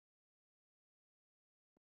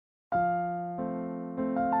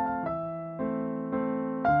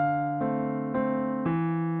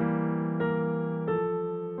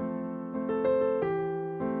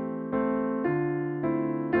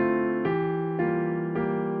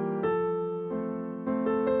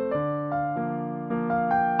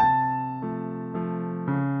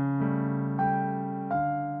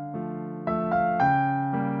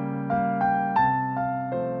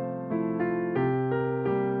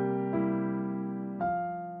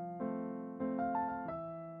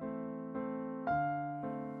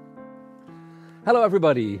Hello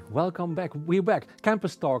everybody, welcome back. We're back.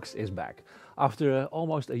 Campus Talks is back. After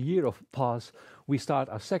almost a year of pause, we start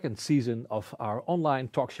our second season of our online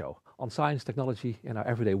talk show on science, technology in our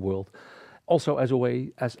everyday world. Also as a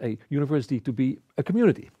way, as a university, to be a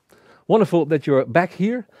community. Wonderful that you're back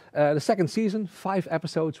here. The second season, 5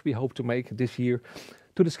 episodes we hope to make this year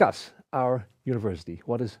to discuss our university,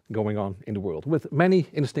 what is going on in the world, with many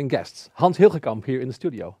interesting guests. Hans Hilgekamp here in the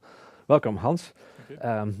studio. Welcome, Hans.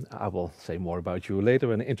 I will say more about you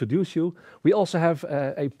later and introduce you. We also have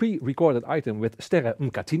a pre-recorded item with Sterre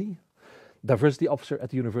Mkatini, diversity officer at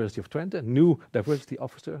the University of Twente, new diversity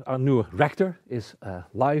officer. Our new rector is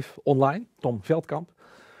live online, Tom Veldkamp.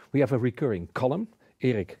 We have a recurring column,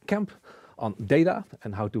 Erik Kemp, on data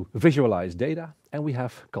and how to visualize data. And we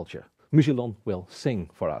have culture. Musilon will sing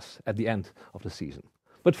for us at the end of the season.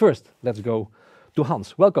 But first, let's go to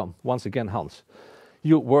Hans. Welcome once again, Hans.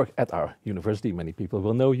 You work at our university, many people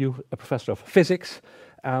will know you, a professor of physics,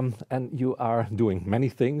 and you are doing many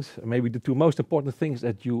things. Maybe the 2 most important things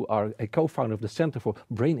that you are a co-founder of the Center for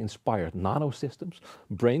Brain-Inspired Nanosystems,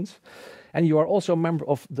 BRAINS, and you are also a member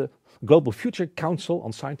of the Global Future Council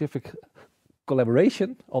on Scientific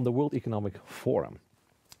Collaboration on the World Economic Forum.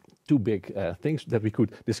 2 big things that we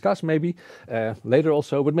could discuss maybe later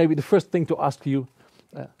also, but maybe the first thing to ask you,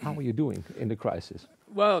 how are you doing in the crisis?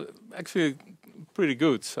 Well, actually pretty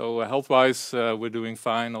good. So health-wise, we're doing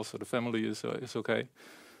fine. Also, the family is okay,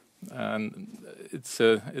 and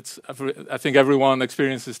I think everyone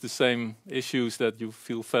experiences the same issues, that you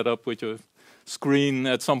feel fed up with your screen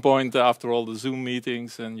at some point after all the Zoom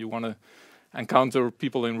meetings, and you want to encounter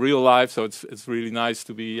people in real life. So it's really nice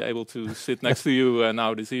to be able to sit next to you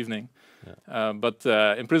now this evening. Yeah. But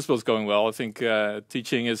in principle, it's going well. I think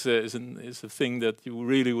teaching is a thing that you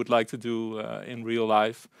really would like to do in real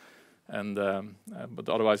life. And but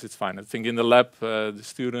otherwise it's fine. I think in the lab, the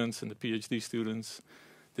students and the PhD students,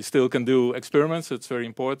 they still can do experiments. It's very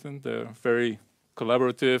important. They're very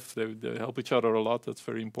collaborative. They help each other a lot. That's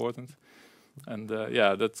very important. And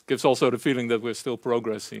that gives also the feeling that we're still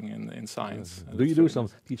progressing in science. Do you do some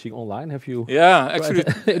teaching online? Have you? Yeah, actually,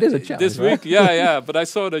 it is a challenge. This week, yeah. But I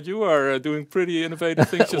saw that you are doing pretty innovative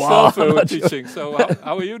things yourself with teaching. So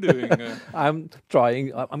how are you doing? I'm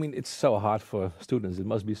trying. I mean, it's so hard for students. It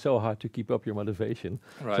must be so hard to keep up your motivation.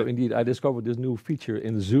 Right. So indeed, I discovered this new feature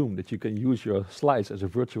in Zoom that you can use your slides as a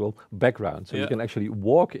virtual background. So you can actually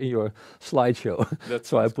walk in your slideshow.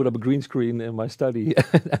 So I put up a green screen in my study,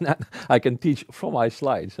 and I can teach from my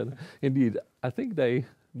slides, and indeed I think they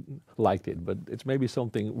liked it, but it's maybe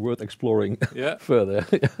something worth exploring further.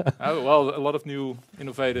 Well, a lot of new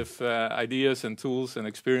innovative ideas and tools and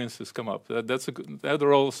experiences come up. There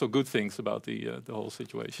are also good things about the whole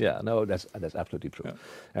situation. Yeah, no, that's absolutely true. Yeah.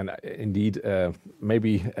 And indeed,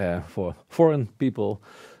 maybe for foreign people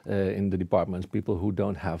in the departments, people who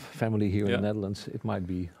don't have family here in the Netherlands, it might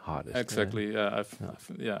be hardest. Exactly. I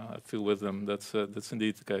feel with them. That's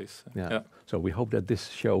indeed the case. Yeah. So we hope that this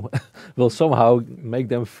show will somehow make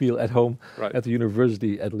them feel at home at the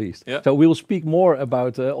university, at least. Yeah. So we will speak more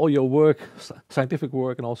about all your work, scientific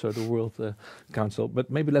work, and also the World Council. But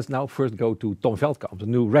maybe let's now first go to Tom Veldkamp, the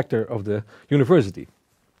new rector of the university.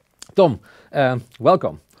 Tom,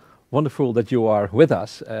 welcome. Wonderful that you are with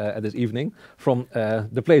us this evening from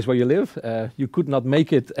the place where you live. You could not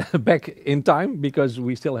make it back in time because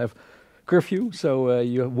we still have curfew, so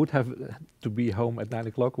you would have to be home at 9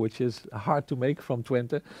 o'clock, which is hard to make from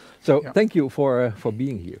Twente. So thank you for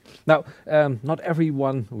being here. Now, not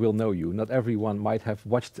everyone will know you. Not everyone might have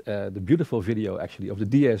watched the beautiful video, actually, of the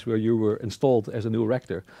DS where you were installed as a new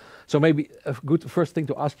rector. So maybe a good first thing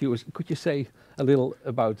to ask you is, could you say a little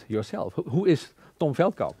about yourself? Who is Tom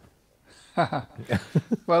Veldkamp?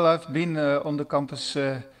 Well, I've been on the campus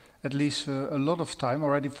at least a lot of time,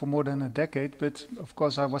 already for more than a decade, but of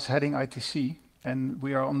course I was heading ITC, and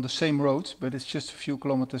we are on the same road, but it's just a few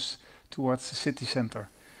kilometers towards the city center.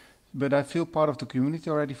 But I feel part of the community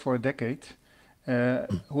already for a decade.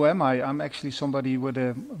 Who am I? I'm actually somebody with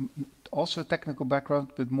also a technical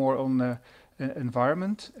background, but more on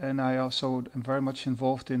environment, and I also am very much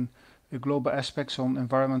involved in the global aspects on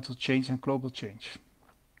environmental change and global change.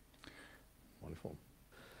 Wonderful.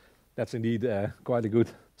 That's indeed quite a good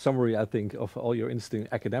summary, I think, of all your interesting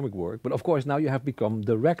academic work. But of course, now you have become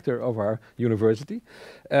the rector of our university.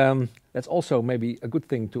 That's also maybe a good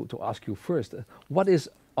thing to ask you first. What is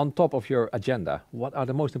on top of your agenda? What are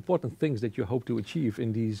the most important things that you hope to achieve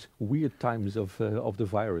in these weird times of the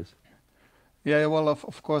virus? Yeah, well,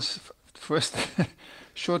 of course, first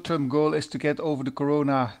short-term goal is to get over the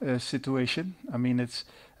corona situation. I mean,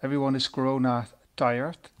 everyone is corona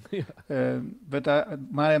tired. But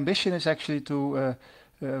my ambition is actually to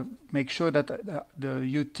make sure that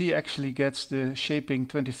the UT actually gets the shaping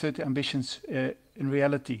 2030 ambitions in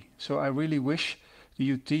reality. So I really wish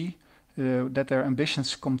the UT that their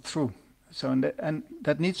ambitions come through. So and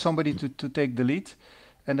that needs somebody to take the lead,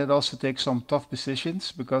 and that also takes some tough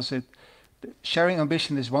decisions, because sharing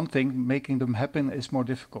ambition is one thing, making them happen is more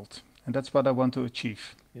difficult, and that's what I want to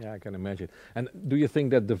achieve. Yeah, I can imagine. And do you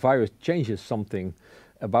think that the virus changes something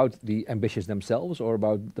about the ambitions themselves, or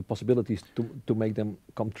about the possibilities to make them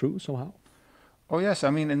come true somehow? Oh yes, I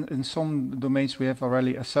mean in some domains we have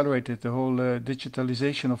already accelerated the whole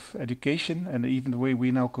digitalization of education, and even the way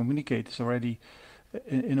we now communicate is already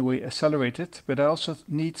in a way accelerated, but it also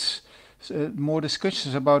needs more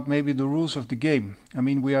discussions about maybe the rules of the game. I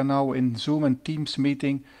mean, we are now in Zoom and Teams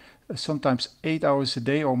meeting sometimes 8 hours a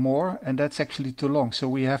day or more, and that's actually too long. So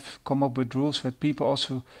we have come up with rules that people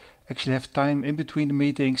also actually have time in between the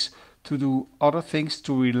meetings to do other things,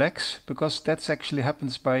 to relax, because that's actually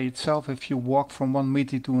happens by itself. If you walk from one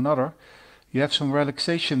meeting to another, you have some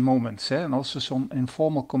relaxation moments, and also some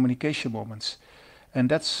informal communication moments. And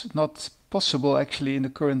that's not possible actually in the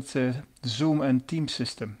current Zoom and Teams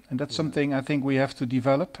system. And that's something I think we have to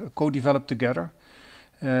develop, co-develop together,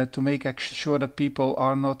 to make sure that people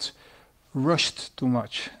are not rushed too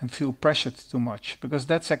much and feel pressured too much, because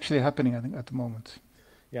that's actually happening, I think, at the moment.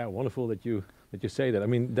 Yeah, wonderful that you say that. I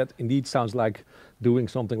mean, that indeed sounds like doing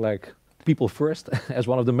something like people first as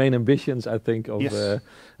one of the main ambitions, I think, of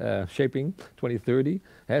shaping 2030.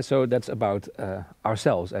 So that's about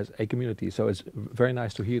ourselves as a community. So it's very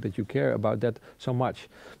nice to hear that you care about that so much.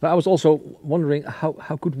 But I was also wondering,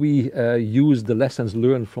 how could we use the lessons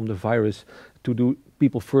learned from the virus to do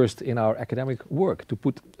people first in our academic work, to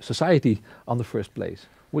put society on the first place?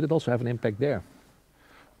 Would it also have an impact there?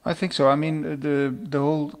 I think so. I mean, the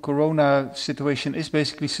whole corona situation is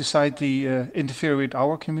basically society interfering with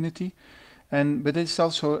our community, but it's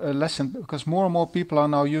also a lesson, because more and more people are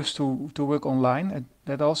now used to work online, and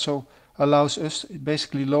that also allows us, it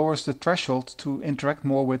basically lowers the threshold to interact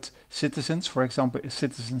more with citizens, for example,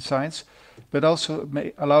 citizen science, but also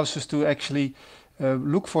allows us to actually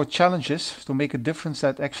look for challenges to make a difference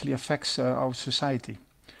that actually affects our society.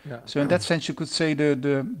 Yeah. So in that sense, you could say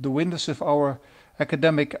the windows of our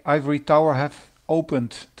academic ivory tower have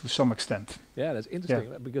opened to some extent. Yeah, that's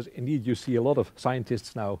interesting, because indeed you see a lot of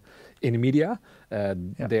scientists now in the media.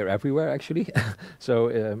 They're everywhere, actually.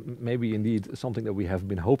 So maybe indeed something that we have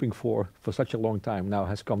been hoping for such a long time now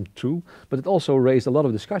has come true. But it also raised a lot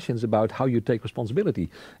of discussions about how you take responsibility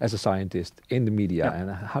as a scientist in the media,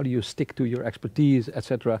 and how do you stick to your expertise,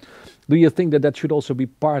 etc. Do you think that should also be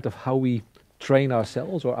part of how we train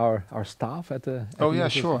ourselves or our staff at the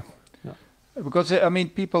university? Sure. Because I mean,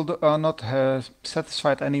 people are not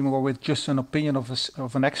satisfied anymore with just an opinion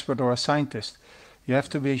of an expert or a scientist. You have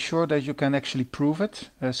to be sure that you can actually prove it.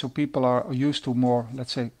 So people are used to more,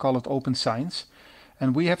 let's say, call it open science.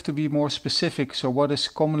 And we have to be more specific. So what is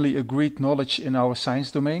commonly agreed knowledge in our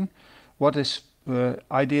science domain? What is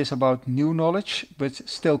ideas about new knowledge, but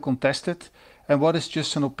still contested? And what is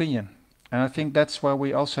just an opinion? And I think that's why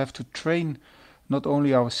we also have to train not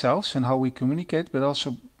only ourselves and how we communicate, but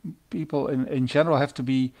also people in general have to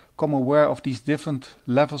become aware of these different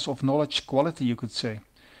levels of knowledge quality, you could say.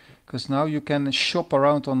 Because now you can shop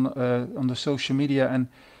around on the social media and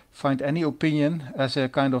find any opinion as a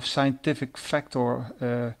kind of scientific fact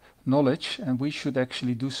or knowledge, and we should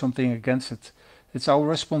actually do something against it. It's our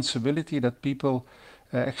responsibility that people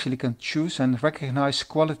actually can choose and recognize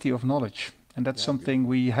quality of knowledge, and that's something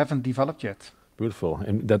we haven't developed yet. Beautiful,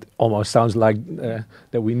 and that almost sounds like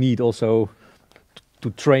that we need also to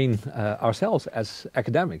train ourselves as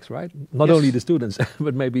academics, right? Not only the students,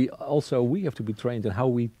 but maybe also we have to be trained in how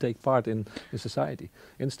we take part in society.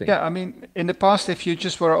 Interesting. Yeah, I mean, in the past, if you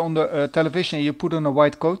just were on the television and you put on a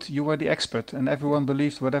white coat, you were the expert and everyone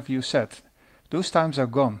believed whatever you said. Those times are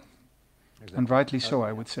gone. Exactly. And rightly so,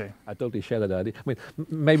 I would say. I totally share that idea. I mean,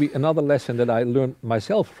 maybe another lesson that I learned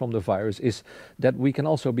myself from the virus is that we can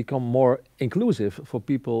also become more inclusive for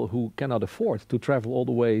people who cannot afford to travel all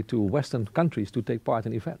the way to Western countries to take part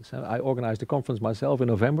in events. I organized a conference myself in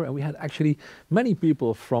November, and we had actually many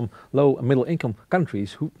people from low and middle income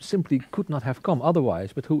countries who simply could not have come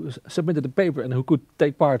otherwise, but who submitted a paper and who could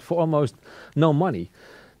take part for almost no money.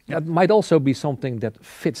 That might also be something that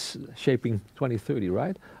fits shaping 2030,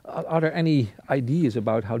 right? Are there any ideas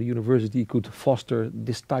about how the university could foster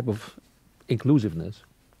this type of inclusiveness?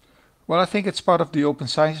 Well, I think it's part of the open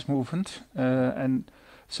science movement, and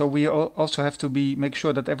so we also have to make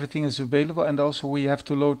sure that everything is available, and also we have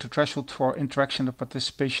to lower the threshold for interaction and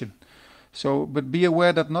participation. So, but be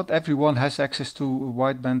aware that not everyone has access to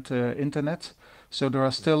wideband internet. So there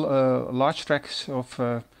are still large tracts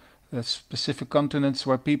of specific continents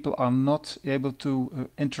where people are not able to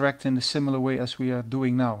interact in a similar way as we are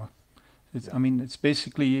doing now. I mean, it's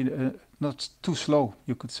basically not too slow,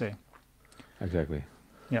 you could say. Exactly.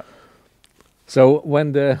 Yeah. So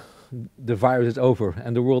when the virus is over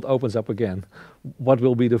and the world opens up again, what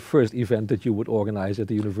will be the first event that you would organize at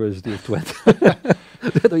the University of Twente?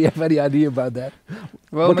 Do you have any idea about that?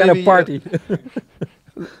 Well, what kind of party?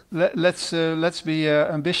 Let's be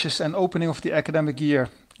ambitious and opening of the academic year,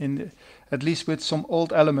 at least with some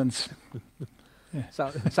old elements. Yeah.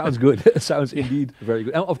 Sounds good. Sounds indeed very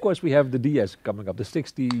good. And of course, we have the DS coming up, the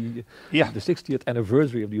 60th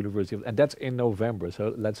anniversary of the University, and that's in November.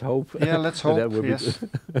 So let's hope. Yeah, let's hope. That will yes.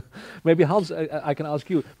 be Maybe Hans, I can ask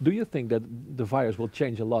you: do you think that the virus will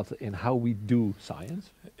change a lot in how we do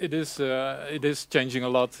science? It is changing a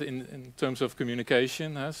lot in terms of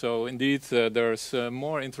communication. So indeed, there's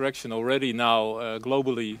more interaction already now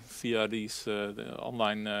globally via these the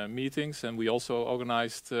online meetings, and we also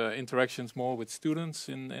organized interactions more with students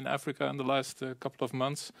in Africa in the last couple of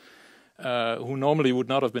months, who normally would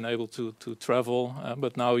not have been able to travel,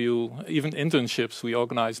 but now even internships we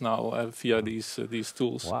organize now via these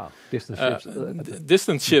tools. Wow, distance ships.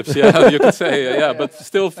 Distance ships, yeah, you could say, yeah, but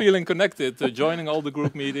still feeling connected, joining all the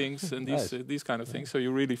group meetings and these kind of things. So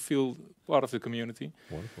you really feel part of the community.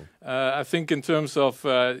 Wonderful. I think in terms of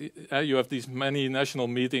you have these many national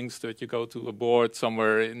meetings that you go to a board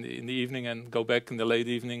somewhere in the evening and go back in the late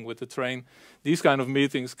evening with the train. These kind of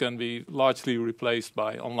meetings can be largely replaced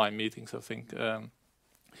by online meetings, I think.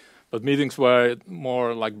 But meetings where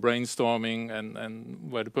more like brainstorming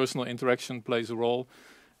and where the personal interaction plays a role,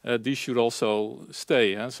 these should also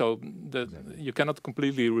stay. So that you cannot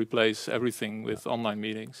completely replace everything with online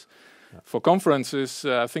meetings. For conferences,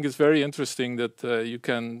 I think it's very interesting that you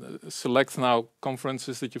can select now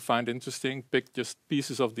conferences that you find interesting, pick just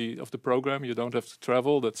pieces of the program. You don't have to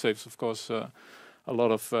travel. That saves, of course, a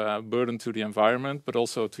lot of burden to the environment, but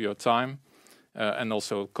also to your time and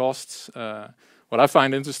also costs. What I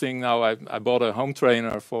find interesting now, I bought a home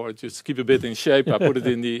trainer for just to keep a bit in shape. I put it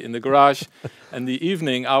in the garage, and the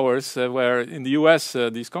evening hours where in the US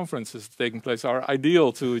these conferences taking place are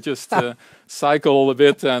ideal to just cycle a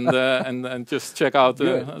bit and just check out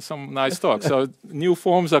some nice talks. So new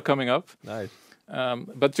forms are coming up. Nice.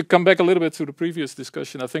 But to come back a little bit to the previous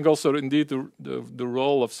discussion, I think also indeed the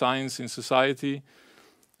role of science in society.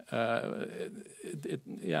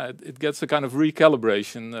 It gets a kind of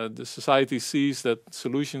recalibration. The society sees that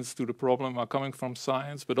solutions to the problem are coming from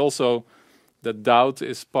science, but also that doubt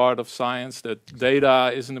is part of science, that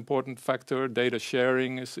data is an important factor, data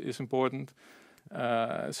sharing is important.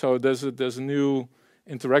 So there's a new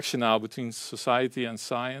interaction now between society and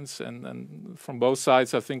science, and from both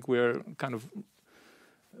sides I think we're kind of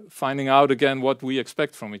finding out again what we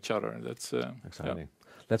expect from each other. That's exciting. Yeah.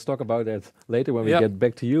 Let's talk about that later when we get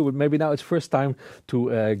back to you. But maybe now it's first time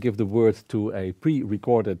to give the word to a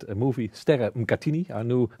pre-recorded movie, Sterre Mkatini, our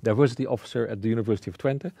new diversity officer at the University of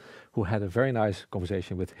Twente, who had a very nice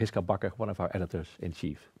conversation with Hiska Bakker, one of our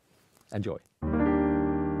editors-in-chief. Enjoy.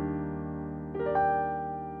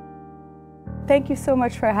 Thank you so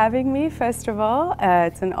much for having me, first of all.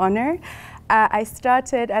 It's an honor. I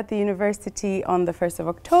started at the university on the 1st of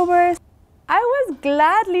October. I was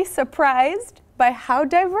gladly surprised by how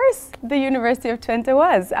diverse the University of Twente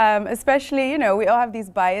was, especially, you know, we all have these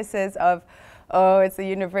biases of, oh, it's a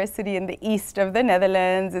university in the east of the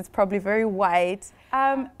Netherlands, it's probably very white.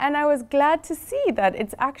 And I was glad to see that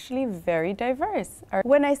it's actually very diverse.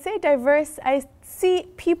 When I say diverse, I see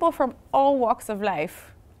people from all walks of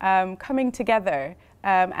life coming together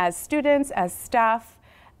as students, as staff,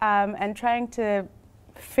 and trying to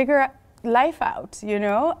figure life out, you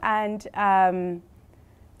know, and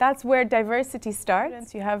that's where diversity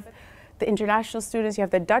starts. You have the international students, you have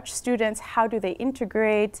the Dutch students, how do they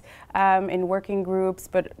integrate in working groups,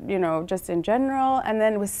 but, you know, just in general, and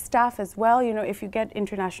then with staff as well, you know, if you get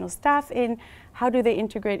international staff in, how do they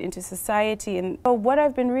integrate into society? And so what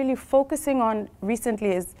I've been really focusing on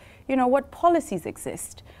recently is, you know, what policies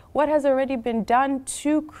exist? What has already been done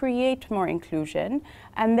to create more inclusion?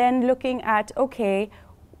 And then looking at, okay,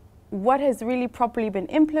 what has really properly been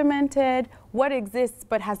implemented, what exists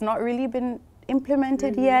but has not really been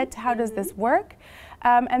implemented yet, how does this work?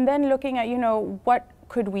 And then looking at, you know, what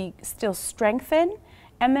could we still strengthen,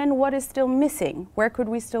 and then what is still missing, where could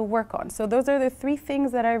we still work on? So those are the three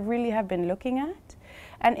things that I really have been looking at.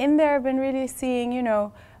 And in there I've been really seeing, you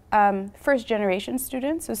know, first generation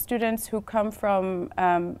students, so students who come from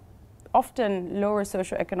often lower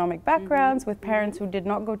socioeconomic backgrounds, with parents who did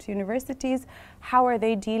not go to universities. How are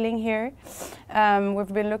they dealing here?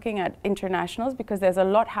 We've been looking at internationals because there's a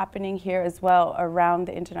lot happening here as well around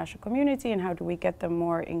the international community, and how do we get them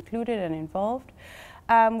more included and involved.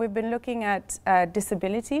 We've been looking at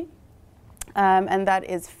disability. And that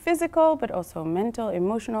is physical, but also mental,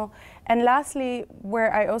 emotional. And lastly,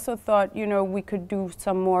 where I also thought, you know, we could do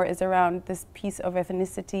some more is around this piece of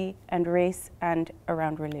ethnicity and race and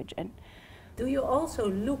around religion. Do you also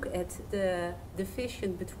look at the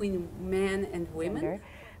division between men and women?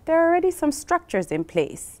 There are already some structures in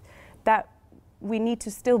place that we need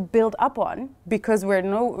to still build up on, because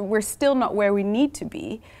we're still not where we need to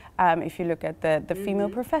be. If you look at the female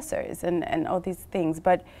professors and all these things.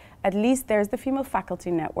 But at least there's the female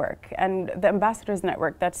faculty network and the ambassadors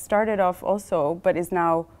network that started off also, but is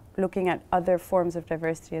now looking at other forms of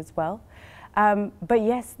diversity as well. But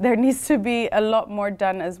yes, there needs to be a lot more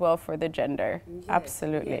done as well for the gender. Yes,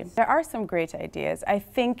 absolutely. Yes. There are some great ideas. I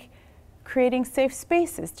think creating safe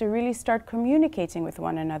spaces to really start communicating with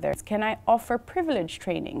one another. Can I offer privilege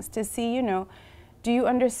trainings to see, you know, do you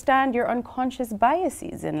understand your unconscious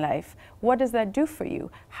biases in life? What does that do for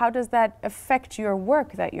you? How does that affect your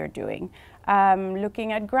work that you're doing?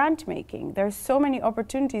 Looking at grant making. There's so many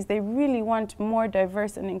opportunities. They really want more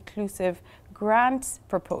diverse and inclusive grant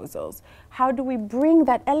proposals. How do we bring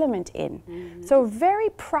that element in? So very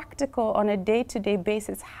practical on a day-to-day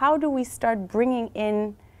basis. How do we start bringing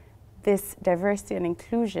in this diversity and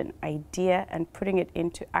inclusion idea and putting it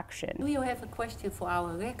into action? Do you have a question for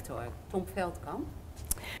our rector, Tom Veldkamp?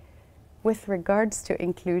 With regards to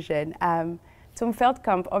inclusion, Tom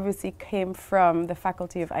Veldkamp obviously came from the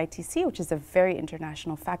faculty of ITC, which is a very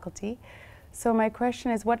international faculty. So my question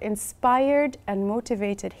is, what inspired and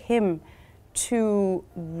motivated him to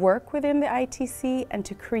work within the ITC and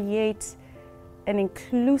to create an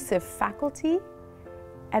inclusive faculty?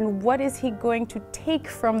 And what is he going to take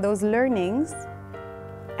from those learnings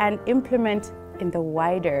and implement in the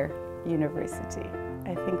wider university?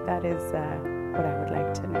 I think that is what I would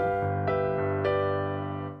like to know.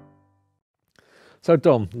 So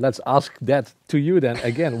Tom, let's ask that to you then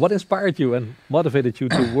again. What inspired you and motivated you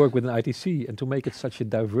to work with an ITC and to make it such a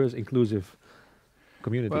diverse, inclusive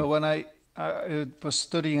community? Well, when I was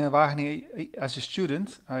studying in Wageningen as a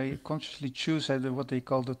student, I consciously chose what they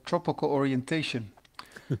call the tropical orientation.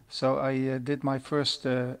 So I did my first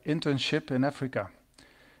internship in Africa,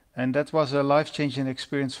 and that was a life-changing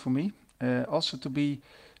experience for me. Also to be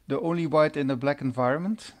the only white in a black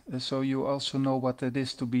environment, so you also know what it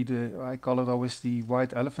is to be I call it always the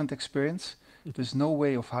white elephant experience. There's no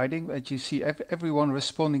way of hiding, but you see everyone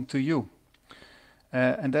responding to you.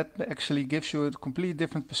 And that actually gives you a completely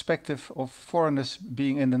different perspective of foreigners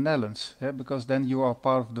being in the Netherlands, because then you are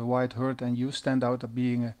part of the white herd and you stand out as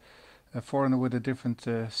being a foreigner with a different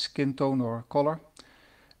skin tone or color.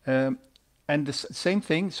 And the same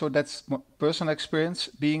thing, so that's personal experience,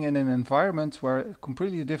 being in an environment where a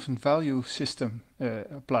completely different value system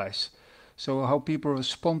applies. So how people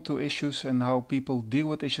respond to issues and how people deal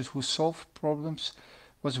with issues, who solve problems,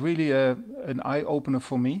 was really an eye-opener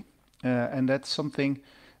for me. And that's something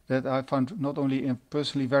that I found not only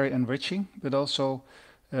personally very enriching, but also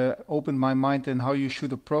opened my mind in how you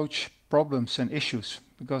should approach problems and issues.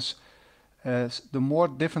 Because the more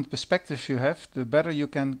different perspectives you have, the better you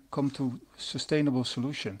can come to sustainable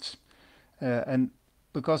solutions. And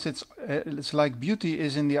because it's like beauty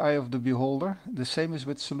is in the eye of the beholder, the same is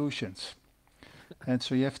with solutions. And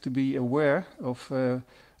so you have to be aware of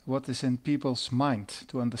what is in people's mind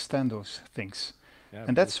to understand those things. Yeah,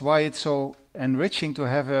 and that's why it's so enriching to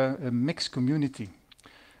have a mixed community.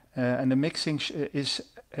 And the mixing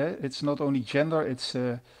it's not only gender, it's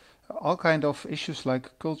all kind of issues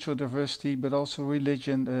like cultural diversity, but also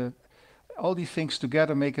religion. All these things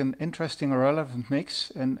together make an interesting or relevant mix,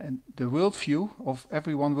 and the worldview of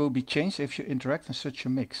everyone will be changed if you interact in such a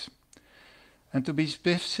mix. And to be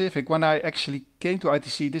specific, when I actually came to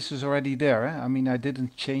ITC, this was already there. I mean, I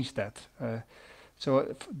didn't change that.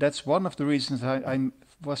 So that's one of the reasons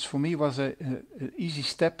for me was an easy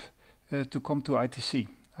step to come to ITC.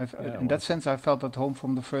 In that sense, I felt at home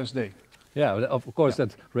from the first day. Yeah, of course,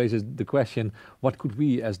 that raises the question, what could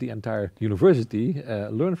we as the entire university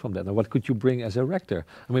learn from that? And what could you bring as a rector?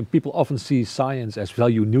 I mean, people often see science as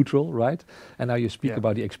value neutral, right? And now you speak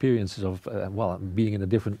about the experiences of, being in a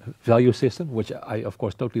different value system, which I, of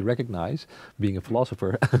course, totally recognize, being a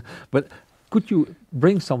philosopher. But could you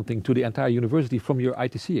bring something to the entire university from your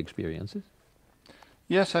ITC experiences?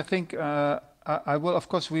 Yes, I think I will. Of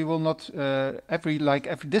course, we will not. Every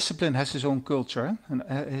discipline has his own culture and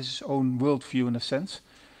his own worldview in a sense.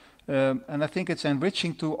 And I think it's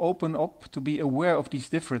enriching to open up, to be aware of these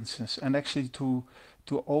differences, and actually to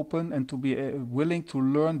open and to be willing to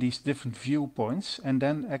learn these different viewpoints, and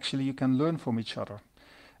then actually you can learn from each other.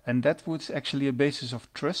 And that was actually a basis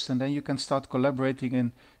of trust, and then you can start collaborating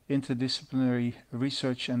in interdisciplinary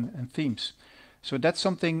research and themes. So that's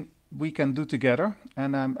something we can do together,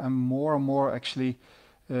 and I'm more and more actually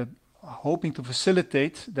hoping to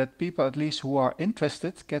facilitate that people at least who are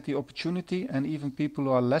interested get the opportunity, and even people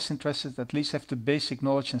who are less interested at least have the basic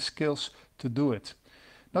knowledge and skills to do it.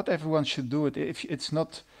 Not everyone should do it.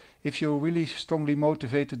 If you're really strongly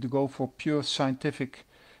motivated to go for pure scientific,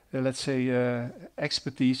 let's say,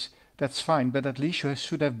 expertise, that's fine. But at least you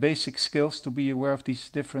should have basic skills to be aware of these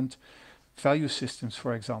different value systems,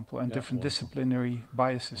 for example, and different disciplinary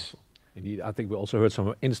biases. Indeed, I think we also heard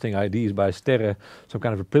some interesting ideas by Sterre. Some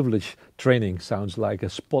kind of a privilege training sounds like a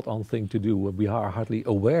spot-on thing to do. We are hardly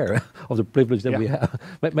aware of the privilege that we have.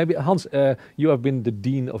 Maybe Hans, you have been the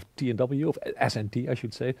dean of TNW, of SNT, I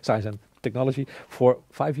should say, Science and Technology, for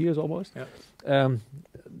 5 years almost. Yeah.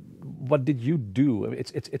 What did you do? I mean,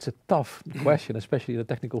 it's a tough question, especially in the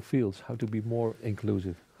technical fields, how to be more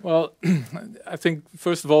inclusive. Well, I think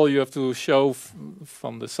first of all you have to show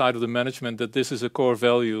from the side of the management that this is a core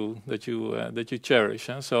value that you cherish.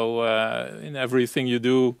 So in everything you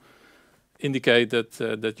do, indicate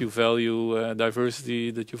that you value diversity,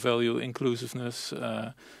 that you value inclusiveness.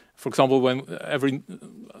 For example, when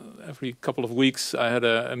every couple of weeks I had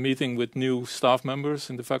a meeting with new staff members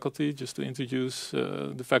in the faculty just to introduce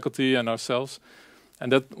the faculty and ourselves.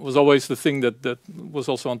 And that was always the thing that was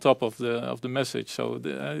also on top of the message. So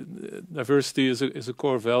diversity is a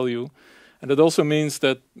core value, and that also means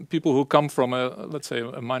that people who come from let's say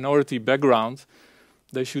a minority background,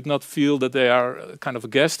 they should not feel that they are kind of a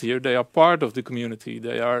guest here. They are part of the community.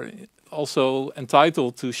 They are also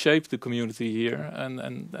entitled to shape the community here,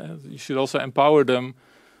 and you should also empower them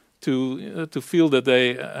to feel that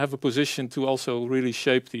they have a position to also really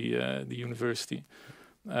shape the university.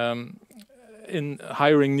 In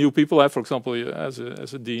hiring new people, for example, as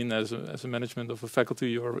a dean, as a management of a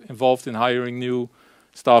faculty, you're involved in hiring new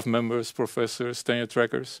staff members, professors, tenure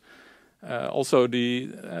trackers. Also,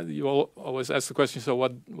 you always ask the question: so,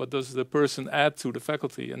 what does the person add to the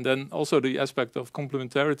faculty? And then also the aspect of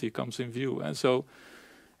complementarity comes in view. And so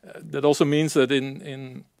that also means that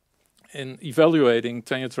in evaluating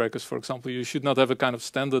tenure trackers, for example, you should not have a kind of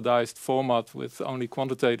standardized format with only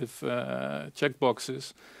quantitative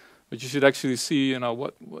checkboxes. But you should actually see,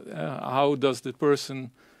 how does the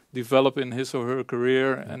person develop in his or her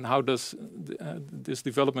career, and how does this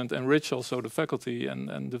development enrich also the faculty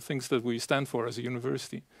and the things that we stand for as a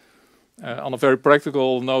university. On a very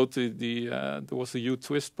practical note, there was the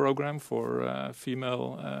U-Twist program for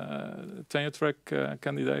female tenure track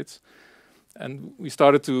candidates. And we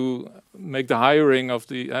started to make the hiring of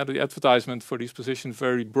the advertisement for these positions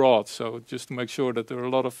very broad. So just to make sure that there are a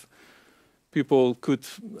lot of people could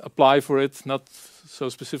apply for it, not so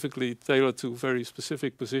specifically tailored to very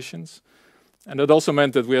specific positions. And that also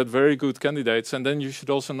meant that we had very good candidates. And then you should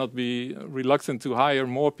also not be reluctant to hire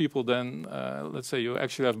more people than, let's say, you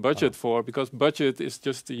actually have budget for, because budget is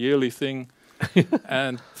just a yearly thing.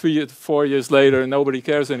 And 3 or 4 years later, nobody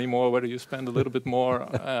cares anymore whether you spend a little bit more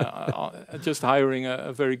just hiring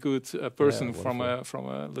a very good person from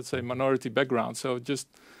a, let's say, minority background. So just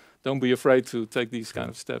don't be afraid to take these kind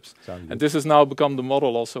of steps. And this has now become the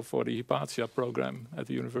model also for the Hypatia program at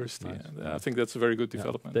the university. Nice. And I think that's a very good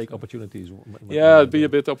development. Take opportunities. Be a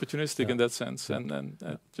bit opportunistic in that sense. And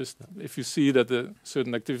just if you see that a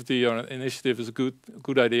certain activity or an initiative is a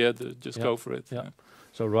good idea, just go for it.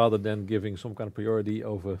 So rather than giving some kind of priority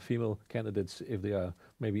over female candidates, if they are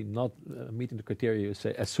maybe not meeting the criteria, you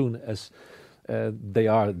say as soon as they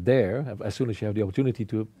are there, as soon as you have the opportunity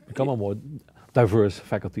to become a more diverse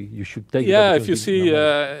faculty, you should take. If you see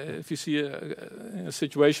a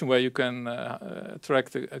situation where you can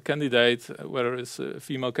attract a candidate, whether it's a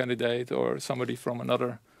female candidate or somebody from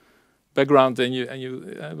another background, and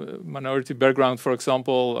you have a minority background, for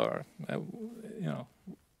example, or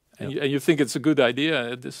and you think it's a good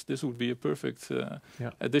idea, this would be a perfect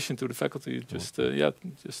addition to the faculty.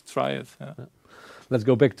 Just try it. Let's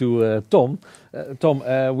go back to Tom. Tom,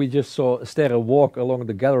 we just saw Sterre walk along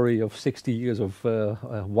the gallery of 60 years of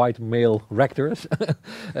white male rectors.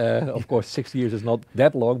 Of course, 60 years is not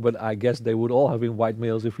that long, but I guess they would all have been white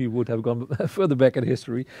males if we would have gone further back in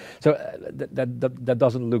history. So that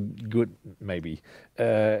doesn't look good, maybe.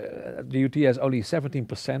 The UT has only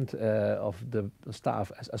 17% of the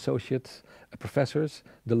staff as associate professors,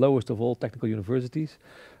 the lowest of all technical universities.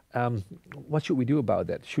 What should we do about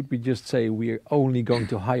that? Should we just say we're only going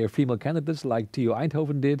to hire female candidates like TU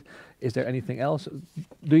Eindhoven did? Is there anything else?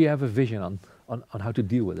 Do you have a vision on how to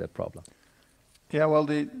deal with that problem? Yeah, well,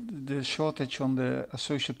 the shortage on the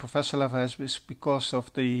associate professor level is because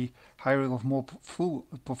of the hiring of more full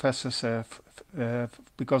professors,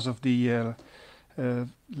 because of the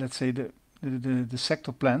let's say the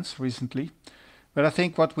sector plans recently. But I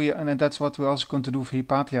think and that's what we're also going to do for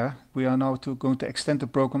Hypatia, we are now going to extend the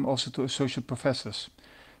program also to associate professors.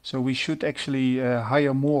 So we should actually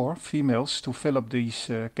hire more females to fill up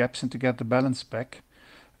these gaps and to get the balance back.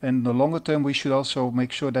 And in the longer term, we should also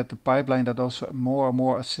make sure that the pipeline, that also more and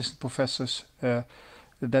more assistant professors, that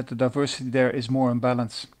the diversity there is more in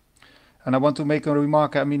balance. And I want to make a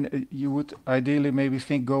remark. I mean, you would ideally maybe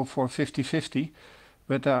go for 50-50,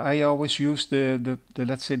 but I always use the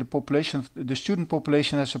let's say the student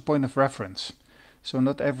population as a point of reference. So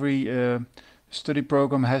not every study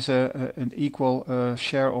program has an equal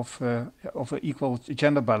share of an equal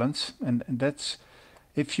gender balance, and that's.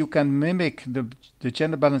 If you can mimic the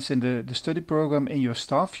gender balance in the study program in your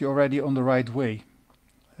staff, you're already on the right way.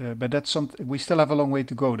 But that's something we still have a long way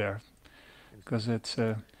to go there, because it's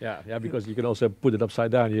because you can also put it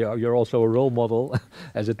upside down. You're also a role model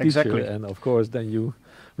as a teacher, exactly. And of course then you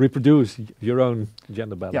reproduce your own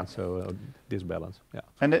gender balance. Yeah. So disbalance. Yeah,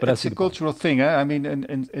 and it's a cultural thing. I mean,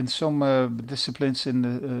 in some disciplines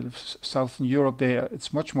in Southern Europe,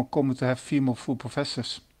 it's much more common to have female full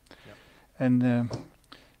professors, and.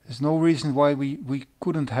 There's no reason why we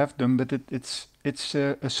couldn't have them, but it's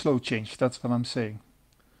a slow change. That's what I'm saying.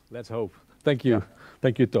 Let's hope. Thank you.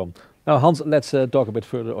 Thank you, Tom. Now, Hans, let's talk a bit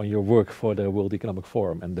further on your work for the World Economic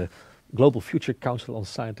Forum and the Global Future Council on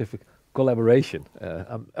Scientific Collaboration.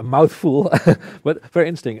 A mouthful, but very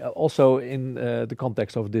interesting. Also in the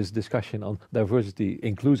context of this discussion on diversity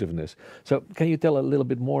inclusiveness. So can you tell a little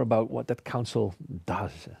bit more about what that council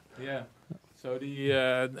does? Yeah. So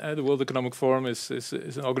the World Economic Forum is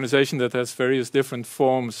an organization that has various different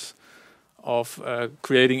forms of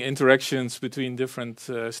creating interactions between different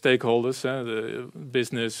stakeholders, the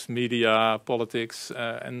business, media, politics,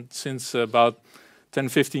 and since about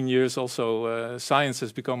 10-15 years also science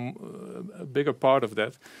has become a bigger part of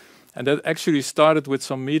that. And that actually started with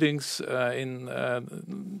some meetings in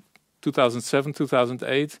 2007,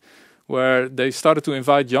 2008, where they started to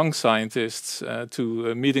invite young scientists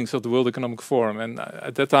to meetings of the World Economic Forum. And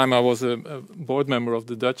at that time I was a board member of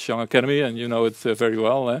the Dutch Young Academy, and you know it very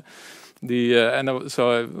well.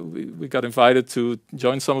 So we got invited to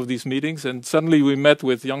join some of these meetings, and suddenly we met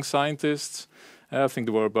with young scientists. I think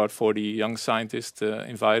there were about 40 young scientists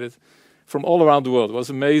invited from all around the world. It was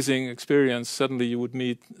an amazing experience. Suddenly you would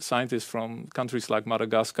meet scientists from countries like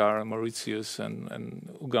Madagascar and Mauritius and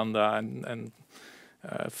Uganda and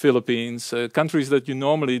Philippines, countries that you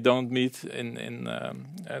normally don't meet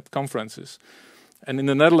at conferences. And in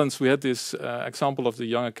the Netherlands we had this example of the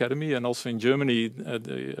Young Academy, and also in Germany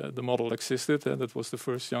the model existed, that was the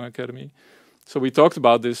first Young Academy. So we talked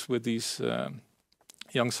about this with these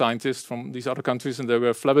young scientists from these other countries, and they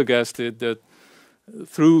were flabbergasted that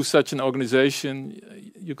through such an organization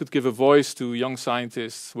you could give a voice to young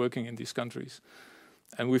scientists working in these countries.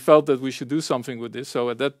 And we felt that we should do something with this. So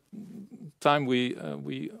at that time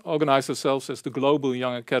we organized ourselves as the Global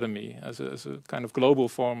Young Academy, as a kind of global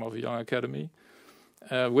form of a Young Academy,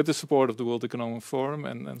 with the support of the World Economic Forum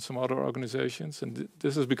and some other organizations. And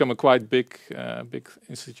this has become a quite big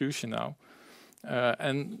institution now.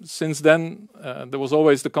 And since then there was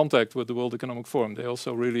always the contact with the World Economic Forum. They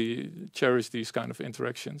also really cherish these kind of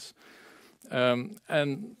interactions.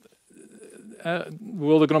 And the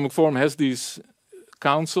World Economic Forum has these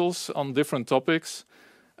councils on different topics,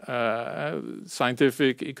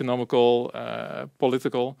 scientific, economical,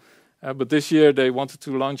 political. But this year they wanted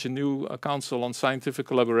to launch a new council on scientific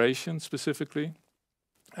collaboration specifically.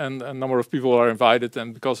 And a number of people are invited,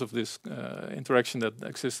 and because of this interaction that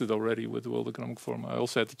existed already with the World Economic Forum, I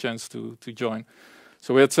also had the chance to join.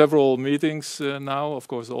 So we had several meetings now, of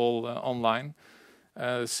course all online,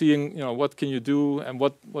 seeing what can you do and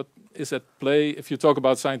what is at play if you talk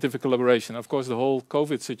about scientific collaboration. Of course the whole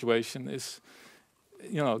COVID situation is,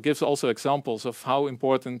 gives also examples of how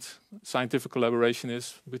important scientific collaboration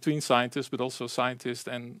is between scientists, but also scientists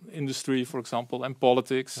and industry, for example, and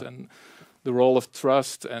politics, and the role of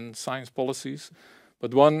trust and science policies.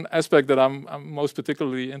 But one aspect that I'm most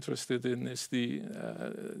particularly interested in is the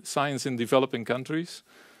science in developing countries.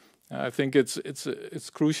 I think it's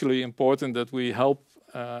crucially important that we help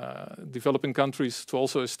developing countries to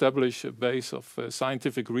also establish a base of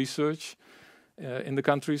scientific research in the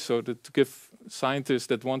country, so that to give scientists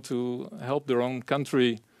that want to help their own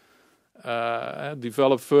country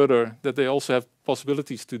develop further, that they also have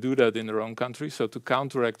possibilities to do that in their own country, so to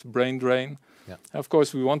counteract brain drain. Yeah. Of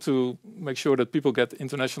course, we want to make sure that people get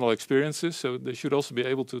international experiences, so they should also be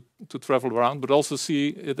able to travel around, but also see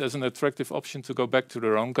it as an attractive option to go back to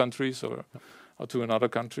their own countries or to another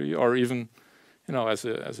country, or even, you know, as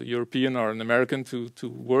a European or an American to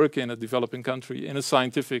work in a developing country in a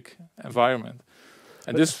scientific environment.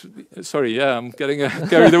 And this, sorry, yeah, I'm getting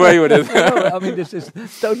carried away with it. No, I mean, this is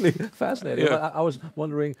totally fascinating. Yeah. I was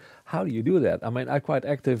wondering, how do you do that? I mean, I'm quite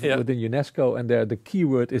active within UNESCO, and there the key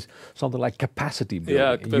word is something like capacity building.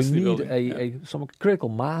 Yeah, capacity you need building, some critical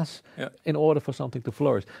mass in order for something to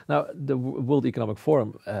flourish. Now, the World Economic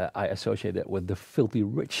Forum, I associate that with the filthy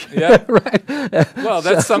rich. Yeah, right. Well,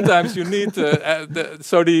 that's sometimes you need.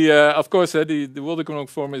 Of course, the World Economic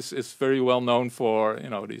Forum is very well known for, you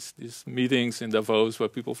know, these meetings in Davos, where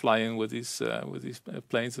people fly in with these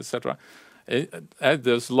planes, etc.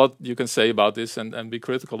 There's a lot you can say about this and be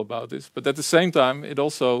critical about this, but at the same time, it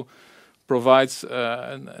also provides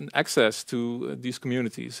an access to these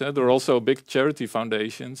communities. There are also big charity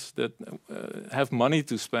foundations that have money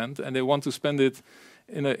to spend, and they want to spend it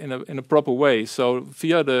in a proper way. So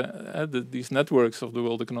via these networks of the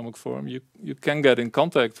World Economic Forum, you can get in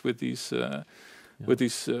contact with these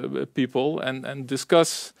people and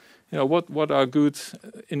discuss, you know, what are good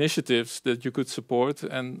initiatives that you could support.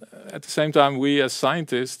 And at the same time, we as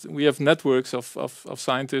scientists, we have networks of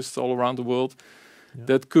scientists all around the world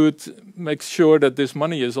that could make sure that this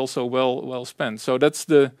money is also well spent. So that's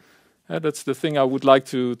the thing I would like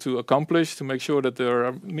to accomplish, to make sure that there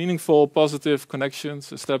are meaningful, positive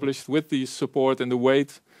connections established with the support and the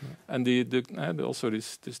weight, and also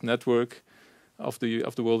this network of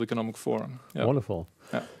the World Economic Forum. Yeah. Wonderful.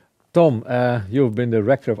 Yeah. Tom, you've been the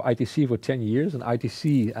rector of ITC for 10 years, and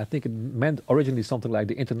ITC, I think it meant originally something like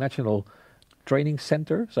the International Training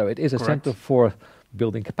Center. So it is a center for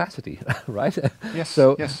building capacity, right? Yes.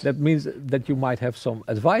 So that means that you might have some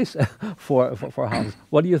advice for Hans.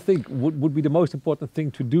 What do you think would be the most important thing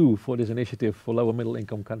to do for this initiative for lower middle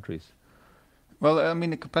income countries? Well, I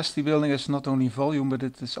mean, the capacity building is not only volume, but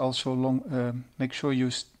it is also make sure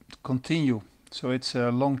you continue. So it's a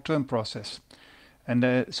long-term process.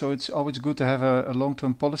 And so it's always good to have a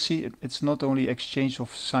long-term policy. It's not only exchange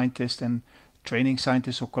of scientists and training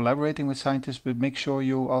scientists or collaborating with scientists, but make sure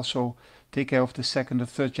you also take care of the second or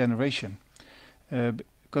third generation.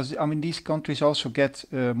 Because, I mean, these countries also get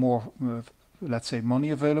more, let's say,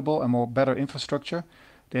 money available and more better infrastructure.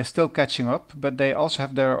 They're still catching up, but they also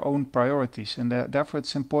have their own priorities. And therefore,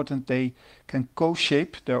 it's important they can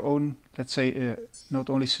co-shape their own, let's say, not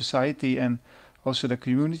only society and also the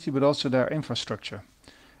community, but also their infrastructure.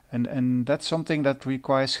 And that's something that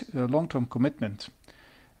requires long-term commitment.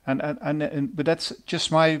 But that's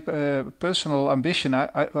just my personal ambition.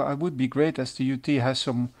 I would be great as the UT has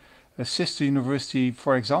some sister university,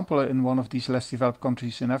 for example, in one of these less developed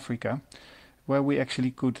countries in Africa, where we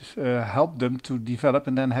actually could help them to develop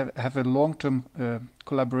and then have a long-term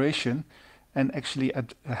collaboration and actually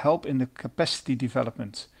help in the capacity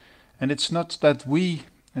development. And it's not that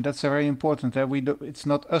and that's very important, it's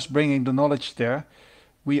not us bringing the knowledge there.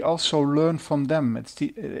 We also learn from them.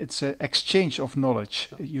 It's an exchange of knowledge.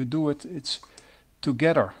 You do it's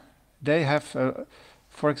together. They have,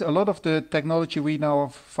 a lot of the technology we now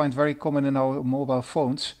find very common in our mobile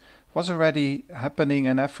phones was already happening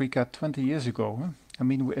in Africa 20 years ago. I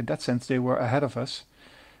mean, in that sense, they were ahead of us.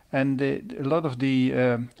 And a lot of the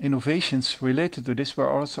innovations related to this were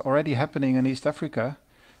also already happening in East Africa,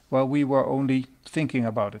 while we were only thinking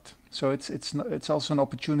about it. So it's also an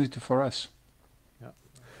opportunity for us.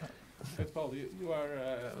 Paul, you are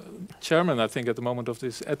chairman, I think, at the moment of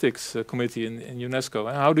this ethics committee in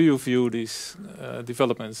UNESCO. How do you view these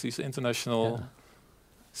developments, these international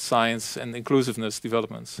science and inclusiveness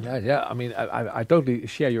developments? Yeah. I mean, I totally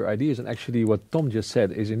share your ideas, and actually what Tom just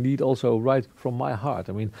said is indeed also right from my heart.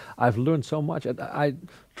 I mean, I've learned so much, and I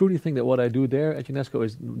truly think that what I do there at UNESCO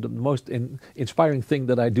is the most inspiring thing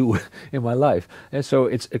that I do in my life. And so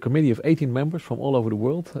it's a committee of 18 members from all over the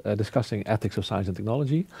world discussing ethics of science and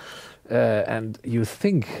technology. And you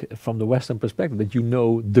think from the Western perspective that you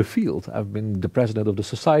know the field. I've been the president of the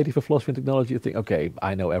Society for Philosophy and Technology. You think, okay,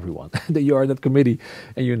 I know everyone. Then you are in that committee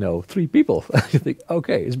and you know 3 people. You think,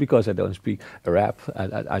 okay, it's because I don't speak Arab,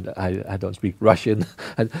 I don't speak Russian.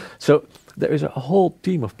 And so there is a whole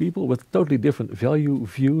team of people with totally different value,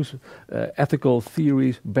 views, ethical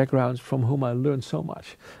theories, backgrounds, from whom I learned so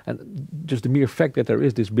much. And just the mere fact that there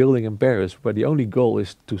is this building in Paris where the only goal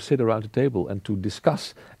is to sit around the table and to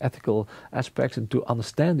discuss ethical aspects and to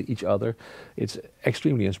understand each other, it's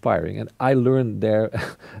extremely inspiring. And I learn there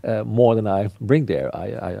more than I bring there,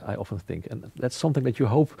 I often think. And that's something that you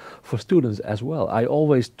hope for students as well. I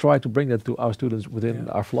always try to bring that to our students within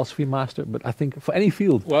our philosophy master, but I think for any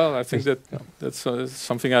field. Well, I think that's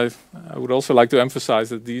something I would also like to emphasize,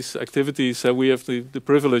 that these activities, we have the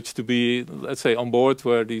privilege to be, let's say, on board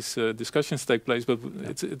where these discussions take place, but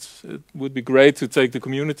it would be great to take the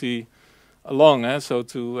community along. So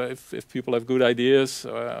to if people have good ideas,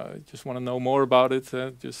 just want to know more about it,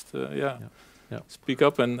 speak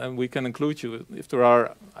up and we can include you. If there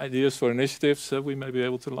are ideas for initiatives, we may be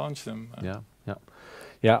able to launch them.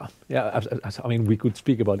 I mean, we could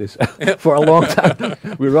speak about this for a long time.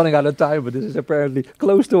 We're running out of time, but this is apparently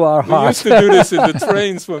close to our hearts. We used to do this in the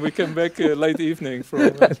trains when we came back late evening from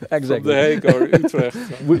The Hague or Utrecht.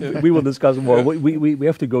 We will discuss more. We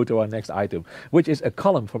have to go to our next item, which is a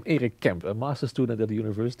column from Erik Kemp, a master student at the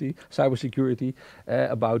university, cybersecurity,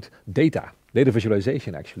 about data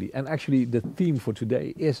visualization, actually. And actually, the theme for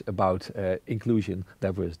today is about inclusion,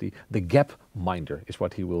 diversity. The gap minder is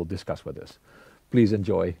what he will discuss with us. Please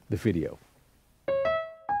enjoy the video.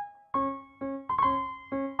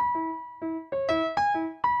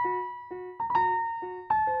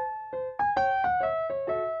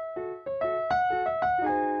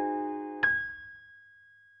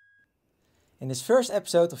 In this first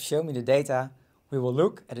episode of Show Me the Data, we will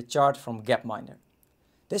look at a chart from Gapminder.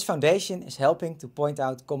 This foundation is helping to point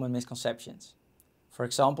out common misconceptions. For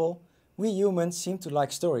example, we humans seem to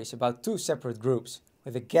like stories about two separate groups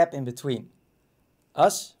with a gap in between.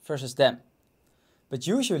 Us versus them. But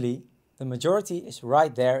usually, the majority is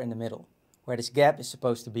right there in the middle, where this gap is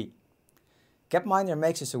supposed to be. Gapminder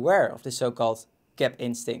makes us aware of this so-called gap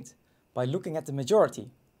instinct by looking at the majority,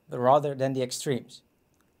 rather than the extremes.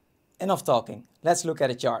 Enough talking, let's look at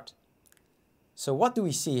a chart. So what do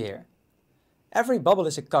we see here? Every bubble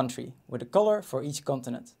is a country, with a color for each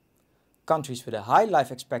continent. Countries with a high life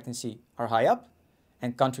expectancy are high up,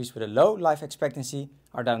 and countries with a low life expectancy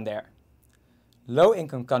are down there.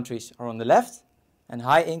 Low-income countries are on the left, and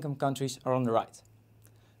high-income countries are on the right.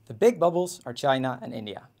 The big bubbles are China and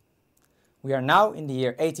India. We are now in the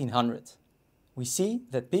year 1800. We see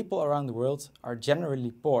that people around the world are generally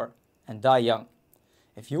poor and die young.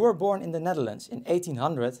 If you were born in the Netherlands in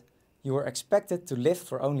 1800, you were expected to live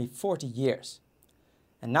for only 40 years.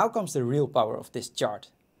 And now comes the real power of this chart.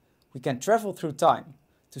 We can travel through time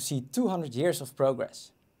to see 200 years of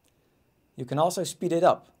progress. You can also speed it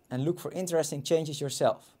up and look for interesting changes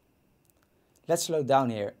yourself. Let's slow down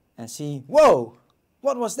here and see, whoa,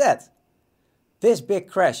 what was that? This big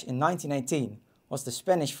crash in 1918 was the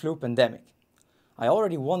Spanish flu pandemic. I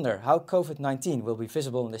already wonder how COVID-19 will be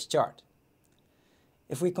visible in this chart.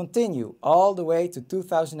 If we continue all the way to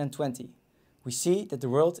 2020, we see that the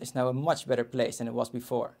world is now a much better place than it was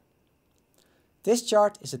before. This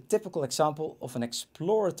chart is a typical example of an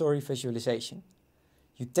exploratory visualization.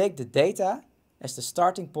 You take the data as the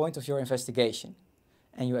starting point of your investigation,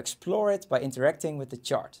 and you explore it by interacting with the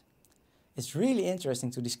chart. It's really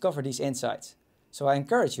interesting to discover these insights, so I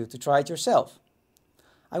encourage you to try it yourself.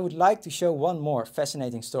 I would like to show one more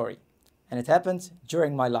fascinating story, and it happened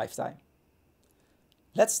during my lifetime.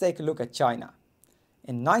 Let's take a look at China.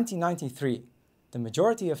 In 1993, the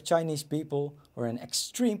majority of Chinese people were in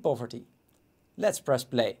extreme poverty. Let's press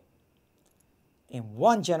play. In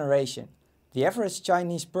one generation, the average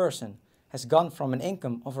Chinese person has gone from an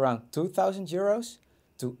income of around 2,000 euros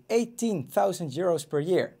to 18,000 euros per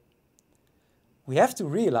year. We have to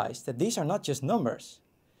realize that these are not just numbers.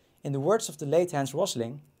 In the words of the late Hans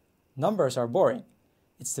Rosling, numbers are boring.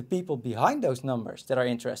 It's the people behind those numbers that are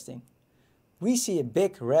interesting. We see a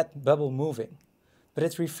big red bubble moving, but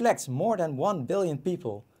it reflects more than 1 billion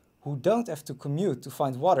people who don't have to commute to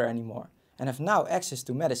find water anymore and have now access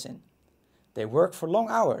to medicine. They work for long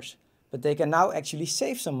hours, but they can now actually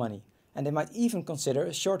save some money, and they might even consider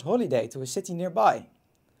a short holiday to a city nearby.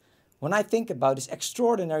 When I think about this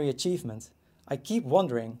extraordinary achievement, I keep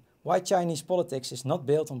wondering why Chinese politics is not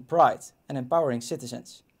built on pride and empowering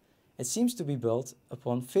citizens. It seems to be built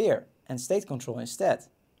upon fear and state control instead.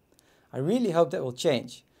 I really hope that will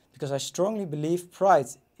change, because I strongly believe pride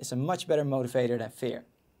is a much better motivator than fear.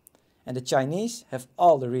 And the Chinese have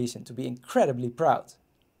all the reason to be incredibly proud.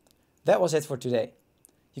 That was it for today.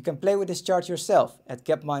 You can play with this chart yourself at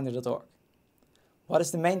gapminder.org. What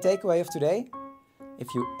is the main takeaway of today? If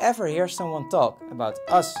you ever hear someone talk about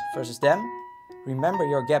us versus them, remember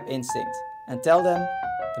your gap instinct and tell them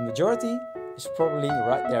the majority is probably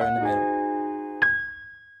right there in the middle.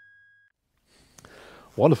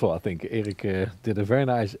 Wonderful, I think Erik did a very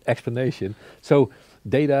nice explanation. So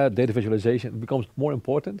data visualization becomes more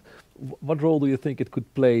important. What role do you think it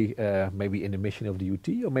could play maybe in the mission of the UT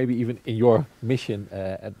or maybe even in your mission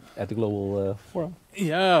at the Global Forum?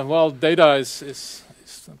 Yeah, well, data is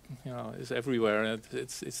everywhere.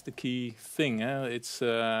 It's the key thing. It's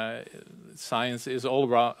science is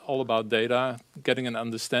all about data, getting an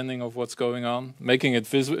understanding of what's going on, making it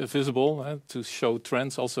visible to show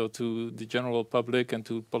trends also to the general public and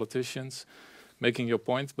to politicians, making your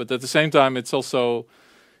point. But at the same time, it's also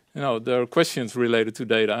there are questions related to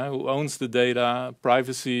data. Who owns the data?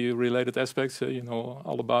 Privacy-related aspects.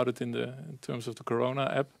 All about it in terms of the Corona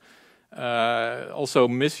app. Also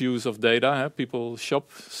misuse of data. People shop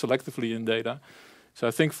selectively in data. So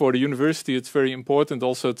I think for the university it's very important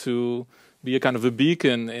also to be a kind of a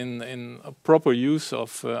beacon in a proper use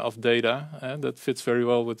of data. That fits very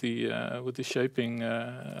well with the shaping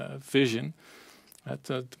vision.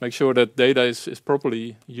 To make sure that data is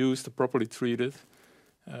properly used, properly treated.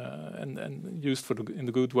 And used in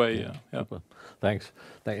the good way. Yeah. Thanks.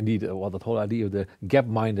 Indeed, that whole idea of the gap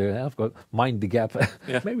minder, I've got mind the gap.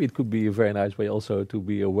 Maybe it could be a very nice way also to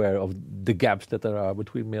be aware of the gaps that there are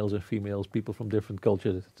between males and females, people from different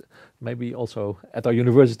cultures. Maybe also at our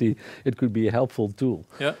university it could be a helpful tool.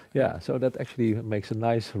 Yeah. So that actually makes a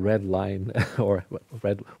nice red line or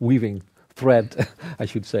red weaving thread, I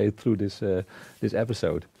should say, through this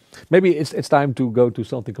episode. Maybe it's time to go to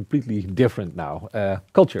something completely different now,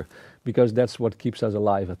 culture, because that's what keeps us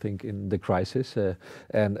alive, I think, in the crisis.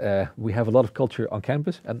 And we have a lot of culture on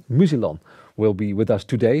campus, and Musilon will be with us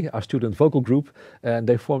today, our student vocal group, and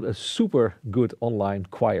they formed a super good online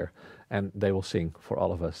choir, and they will sing for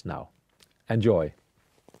all of us now. Enjoy.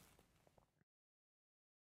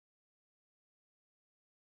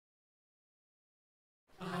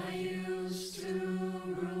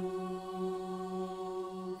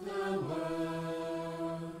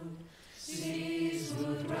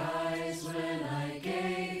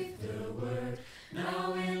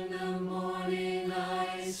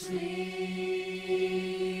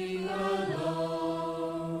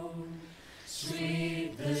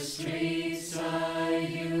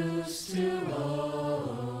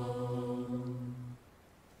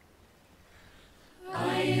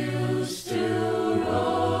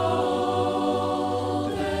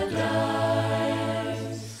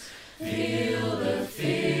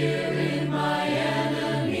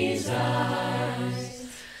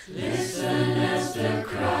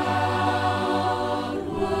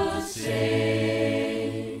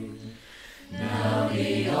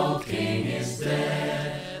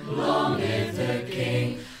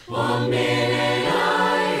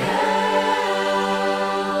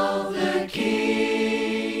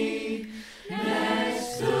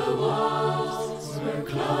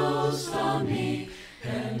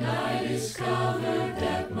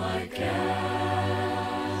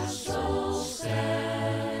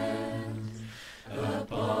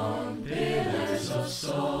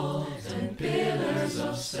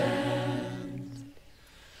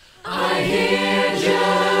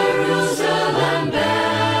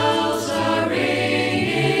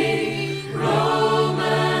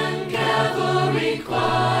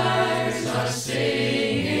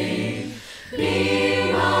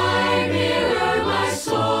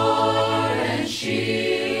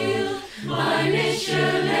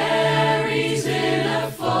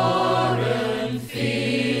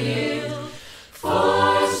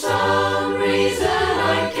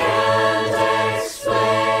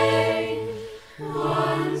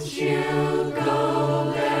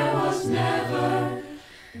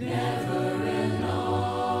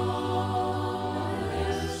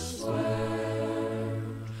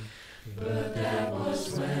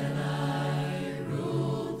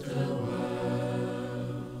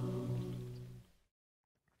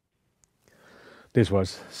 This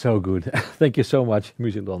was so good. Thank you so much,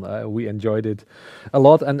 Musilon. We enjoyed it a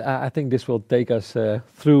lot, and I think this will take us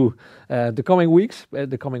through the coming weeks,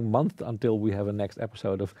 the coming month, until we have a next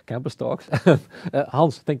episode of Campus Talks.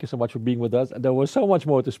 Hans, thank you so much for being with us. There was so much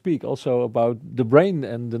more to speak, also about the brain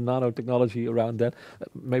and the nanotechnology around that,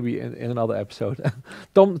 maybe in another episode.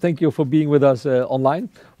 Tom, thank you for being with us online.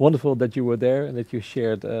 Wonderful that you were there and that you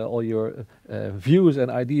shared all your views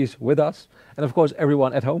and ideas with us. And of course,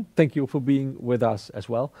 everyone at home, thank you for being with us as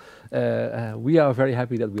well. We are very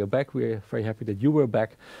happy that we are back. We are very happy that you were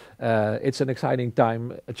back. It's an exciting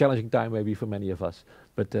time, a challenging time maybe for many of us.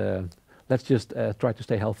 But let's just try to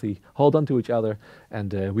stay healthy, hold on to each other,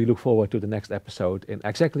 and we look forward to the next episode in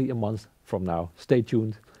exactly a month from now. Stay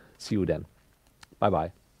tuned. See you then.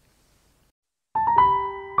 Bye-bye.